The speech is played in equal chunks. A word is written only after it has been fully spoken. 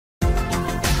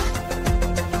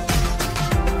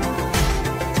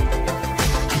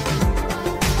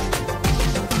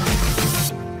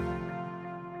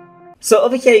So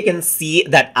over here, you can see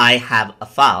that I have a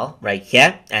file right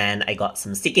here, and I got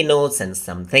some sticky notes and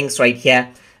some things right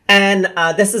here. And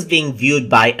this is being viewed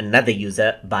by another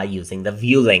user by using the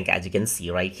view link, as you can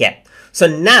see right here. So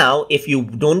now if you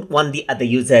don't want the other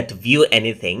user to view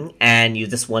anything and you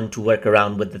just want to work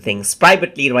around with the things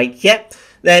privately right here,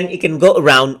 then you can go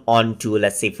around onto,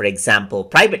 let's say, for example,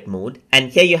 private mode.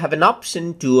 And here you have an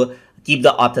option to keep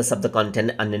the authors of the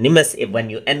content anonymous when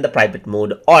you end the private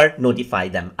mode, or notify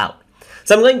them out.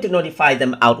 So I'm going to notify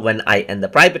them out when I end the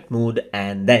private mode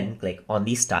and then click on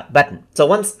the start button. So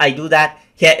once I do that,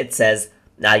 here it says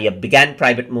now you began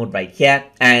private mode right here,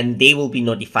 and they will be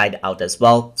notified out as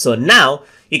well. So now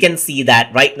you can see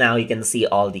that right now you can see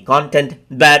all the content.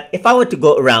 But if I were to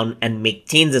go around and make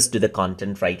changes to the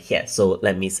content right here, so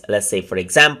let's say, for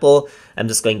example, I'm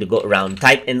just going to go around,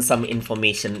 type in some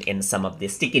information in some of the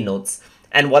sticky notes.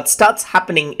 And what starts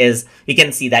happening is you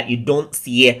can see that you don't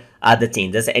see the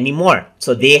changes anymore.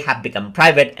 So they have become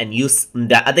private, and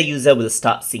the other user will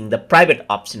start seeing the private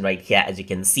option right here, as you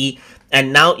can see.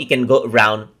 And now you can go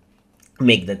around,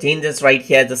 make the changes right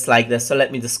here, just like this. So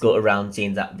let me just go around,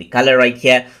 change up the color right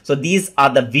here. So these are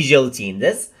the visual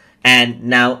changes. And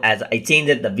now as I change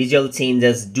it, the visual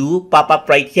changes do pop up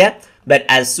right here. But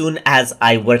as soon as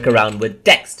I work around with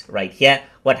text right here,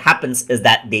 what happens is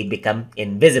that they become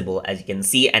invisible, as you can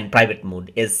see, and private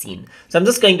mode is seen. So I'm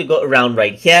just going to go around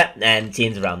right here and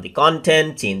change around the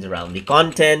content, change around the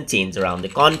content, change around the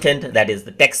content. That is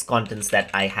the text contents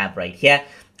that I have right here.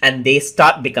 And they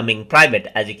start becoming private,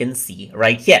 as you can see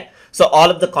right here. So all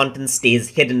of the content stays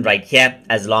hidden right here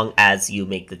as long as you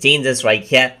make the changes right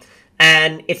here.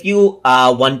 And if you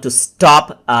want to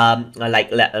stop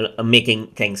making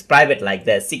things private like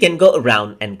this, you can go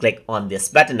around and click on this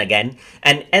button again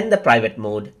and end the private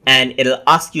mode. And it'll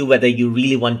ask you whether you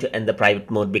really want to end the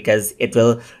private mode, because it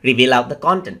will reveal out the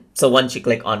content. So once you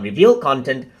click on reveal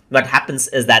content, what happens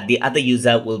is that the other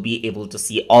user will be able to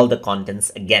see all the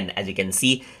contents again, as you can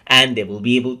see, and they will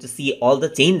be able to see all the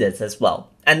changes as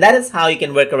well. And that is how you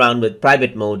can work around with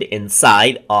private mode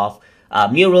inside of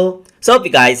Mural. So hope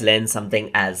you guys learned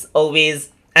something as always.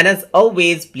 And as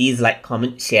always, please like,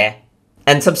 comment, share,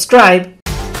 and subscribe.